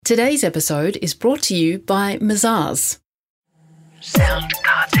Today's episode is brought to you by Mazars. Sound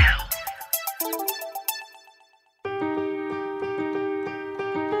Cartel.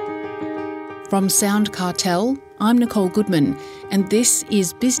 From Sound Cartel, I'm Nicole Goodman, and this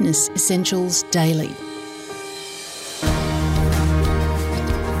is Business Essentials Daily.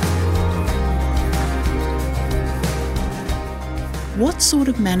 What sort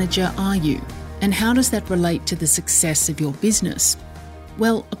of manager are you, and how does that relate to the success of your business?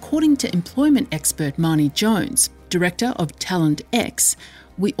 Well, according to employment expert Marnie Jones, Director of Talent X,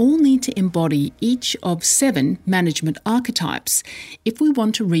 we all need to embody each of 7 management archetypes if we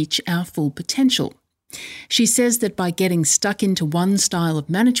want to reach our full potential. She says that by getting stuck into one style of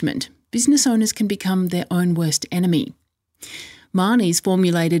management, business owners can become their own worst enemy. Marnie's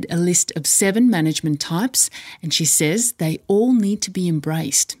formulated a list of 7 management types, and she says they all need to be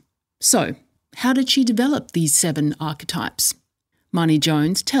embraced. So, how did she develop these 7 archetypes? Marnie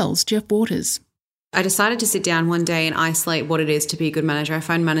Jones tells Jeff Waters. I decided to sit down one day and isolate what it is to be a good manager. I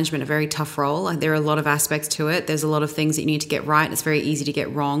find management a very tough role. There are a lot of aspects to it. There's a lot of things that you need to get right. It's very easy to get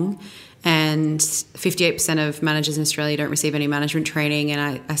wrong. And 58% of managers in Australia don't receive any management training.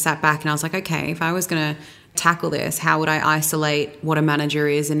 And I sat back and I was like, okay, if I was going to tackle this, how would I isolate what a manager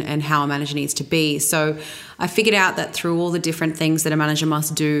is and how a manager needs to be? So I figured out that through all the different things that a manager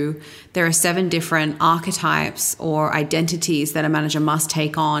must do, there are 7 different archetypes or identities that a manager must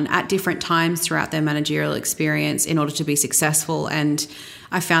take on at different times throughout their managerial experience in order to be successful. And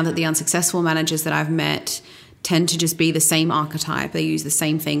I found that the unsuccessful managers that I've met tend to just be the same archetype. They use the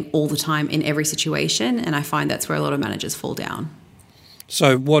same thing all the time in every situation. And I find that's where a lot of managers fall down.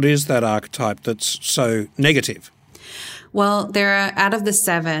 So what is that archetype that's so negative? Well, there are, out of the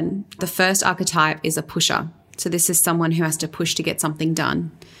 7, the first archetype is a pusher. So this is someone who has to push to get something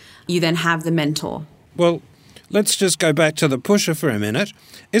done. You then have the mentor. Well, let's just go back to the pusher for a minute.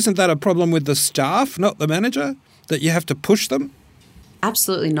 Isn't that a problem with the staff, not the manager, that you have to push them?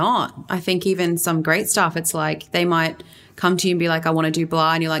 Absolutely not. I think even some great staff, it's like they might come to you and be like, I want to do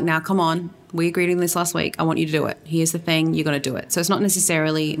blah. And you're like, now come on. We agreed on this last week. I want you to do it. Here's the thing. You're going to do it. So it's not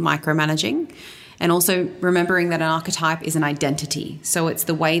necessarily micromanaging. And also remembering that an archetype is an identity. So it's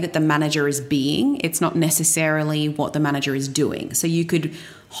the way that the manager is being. It's not necessarily what the manager is doing. So you could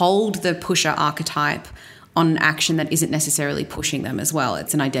hold the pusher archetype on an action that isn't necessarily pushing them as well.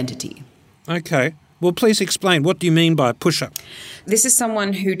 It's an identity. Okay. Well, please explain. What do you mean by pusher? This is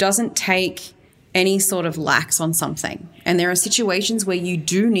someone who doesn't take any sort of lax on something. And there are situations where you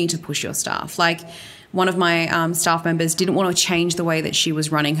do need to push your staff. Like one of my staff members didn't want to change the way that she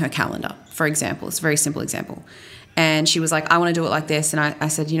was running her calendar, for example. It's a very simple example. And she was like, I want to do it like this. And I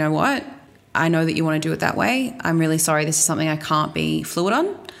said, you know what? I know that you want to do it that way. I'm really sorry. This is something I can't be fluid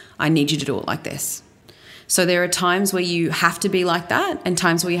on. I need you to do it like this. So there are times where you have to be like that and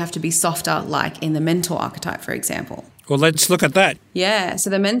times where you have to be softer, like in the mentor archetype, for example. Well, let's look at that. Yeah, so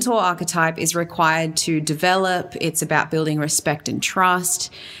the mentor archetype is required to develop. It's about building respect and trust.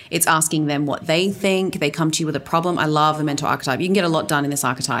 It's asking them what they think. They come to you with a problem. I love the mentor archetype. You can get a lot done in this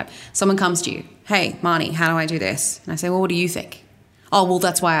archetype. Someone comes to you, hey, Marnie, how do I do this? And I say, well, what do you think? Oh, well,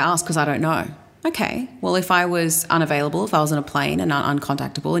 that's why I asked because I don't know. Okay, well, if I was unavailable, if I was on a plane and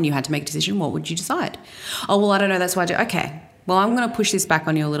uncontactable and you had to make a decision, what would you decide? Oh, well, I don't know. That's why I do. Okay. Well, I'm going to push this back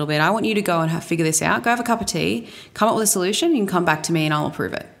on you a little bit. I want you to go and figure this out. Go have a cup of tea, come up with a solution, you can come back to me and I'll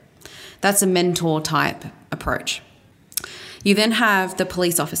approve it. That's a mentor type approach. You then have the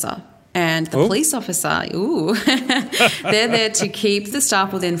police officer. And the police officer, they're there to keep the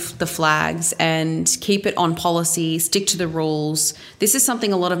staff within the flags and keep it on policy, stick to the rules. This is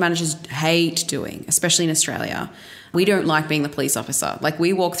something a lot of managers hate doing, especially in Australia. We don't like being the police officer. Like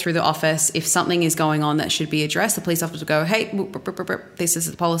we walk through the office, if something is going on that should be addressed, the police officer will go, hey, this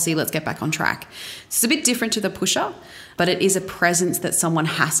is the policy, let's get back on track. It's a bit different to the pusher, but it is a presence that someone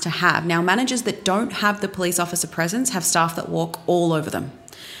has to have. Now, managers that don't have the police officer presence have staff that walk all over them.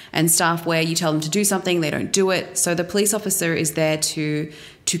 And staff where you tell them to do something, they don't do it. So the police officer is there to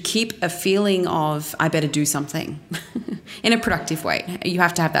keep a feeling of, I better do something in a productive way. You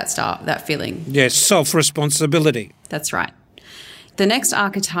have to have that feeling. Yes, self-responsibility. That's right. The next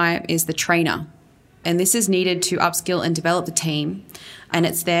archetype is the trainer. And this is needed to upskill and develop the team. And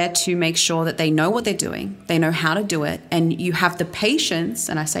it's there to make sure that they know what they're doing, they know how to do it, and you have the patience,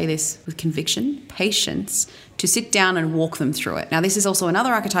 and I say this with conviction, patience, to sit down and walk them through it. Now, this is also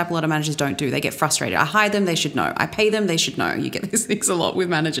another archetype a lot of managers don't do. They get frustrated. I hire them, they should know. I pay them, they should know. You get these things a lot with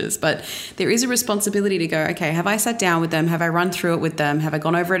managers. But there is a responsibility to go, okay, have I sat down with them? Have I run through it with them? Have I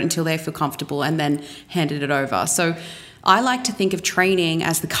gone over it until they feel comfortable and then handed it over? So I like to think of training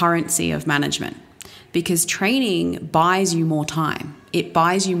as the currency of management, because training buys you more time. It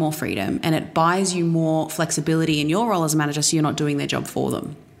buys you more freedom and it buys you more flexibility in your role as a manager so you're not doing their job for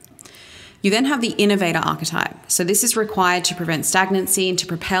them. You then have the innovator archetype. So this is required to prevent stagnancy and to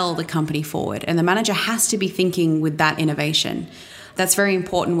propel the company forward. And the manager has to be thinking with that innovation. That's very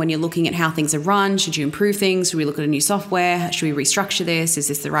important when you're looking at how things are run. Should you improve things? Should we look at a new software? Should we restructure this? Is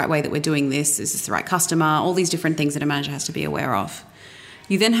this the right way that we're doing this? Is this the right customer? All these different things that a manager has to be aware of.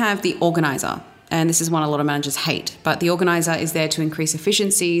 You then have the organizer. And this is one a lot of managers hate, but the organizer is there to increase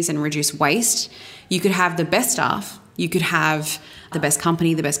efficiencies and reduce waste. You could have the best staff, you could have the best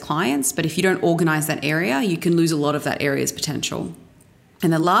company, the best clients, but if you don't organize that area, you can lose a lot of that area's potential.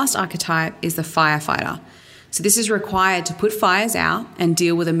 And the last archetype is the firefighter. So this is required to put fires out and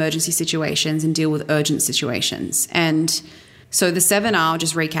deal with emergency situations and deal with urgent situations. And so the 7 are, I'll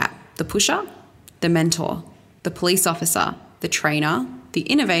just recap: the pusher, the mentor, the police officer, the trainer, the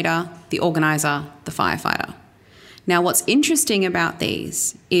innovator, the organizer, the firefighter. Now, what's interesting about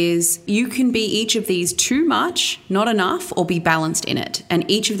these is you can be each of these too much, not enough, or be balanced in it. And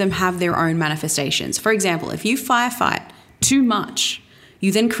each of them have their own manifestations. For example, if you firefight too much,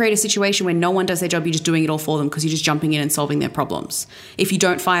 you then create a situation where no one does their job, you're just doing it all for them because you're just jumping in and solving their problems. If you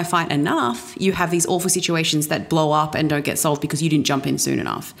don't firefight enough, you have these awful situations that blow up and don't get solved because you didn't jump in soon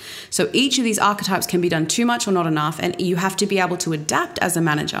enough. So each of these archetypes can be done too much or not enough, and you have to be able to adapt as a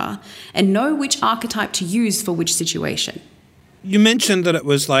manager and know which archetype to use for which situation. You mentioned that it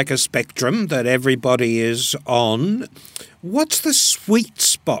was like a spectrum that everybody is on. What's the sweet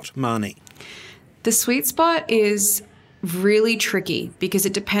spot, Marnie? The sweet spot is really tricky because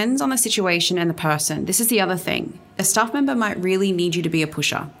it depends on the situation and the person. This is the other thing. A staff member might really need you to be a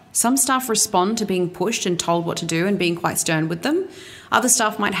pusher. Some staff respond to being pushed and told what to do and being quite stern with them. Other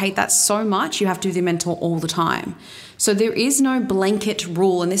staff might hate that so much you have to be the mentor all the time. So there is no blanket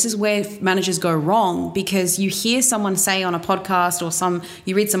rule, and this is where managers go wrong, because you hear someone say on a podcast or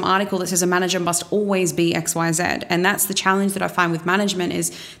you read some article that says a manager must always be XYZ. And that's the challenge that I find with management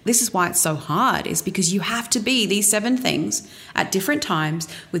is this is why it's so hard, is because you have to be these 7 things at different times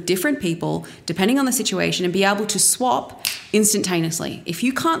with different people, depending on the situation, and be able to swap instantaneously. If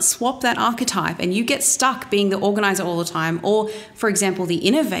you can't swap that archetype and you get stuck being the organizer all the time, or for example, the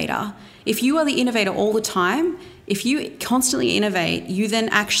innovator, if you are the innovator all the time, if you constantly innovate, you then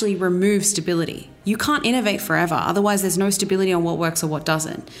actually remove stability. You can't innovate forever. Otherwise, there's no stability on what works or what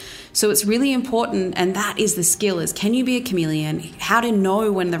doesn't. So it's really important, and that is the skill, is can you be a chameleon? How to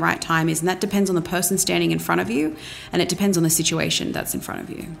know when the right time is, and that depends on the person standing in front of you, and it depends on the situation that's in front of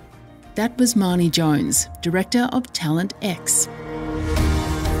you. That was Marnie Jones, Director of Talent X.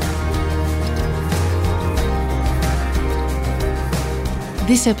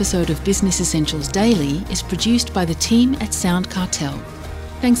 This episode of Business Essentials Daily is produced by the team at Sound Cartel.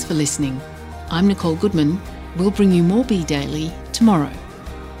 Thanks for listening. I'm Nicole Goodman. We'll bring you more Be Daily tomorrow.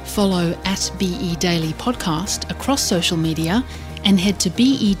 Follow @BE Daily Podcast across social media and head to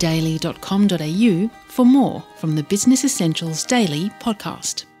bedaily.com.au for more from the Business Essentials Daily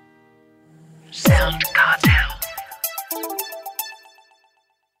podcast. Sound Cartel.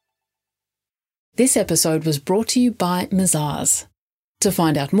 This episode was brought to you by Mazars. To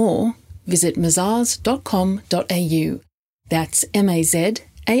find out more, visit mazars.com.au. That's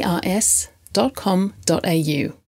mazars.com.au.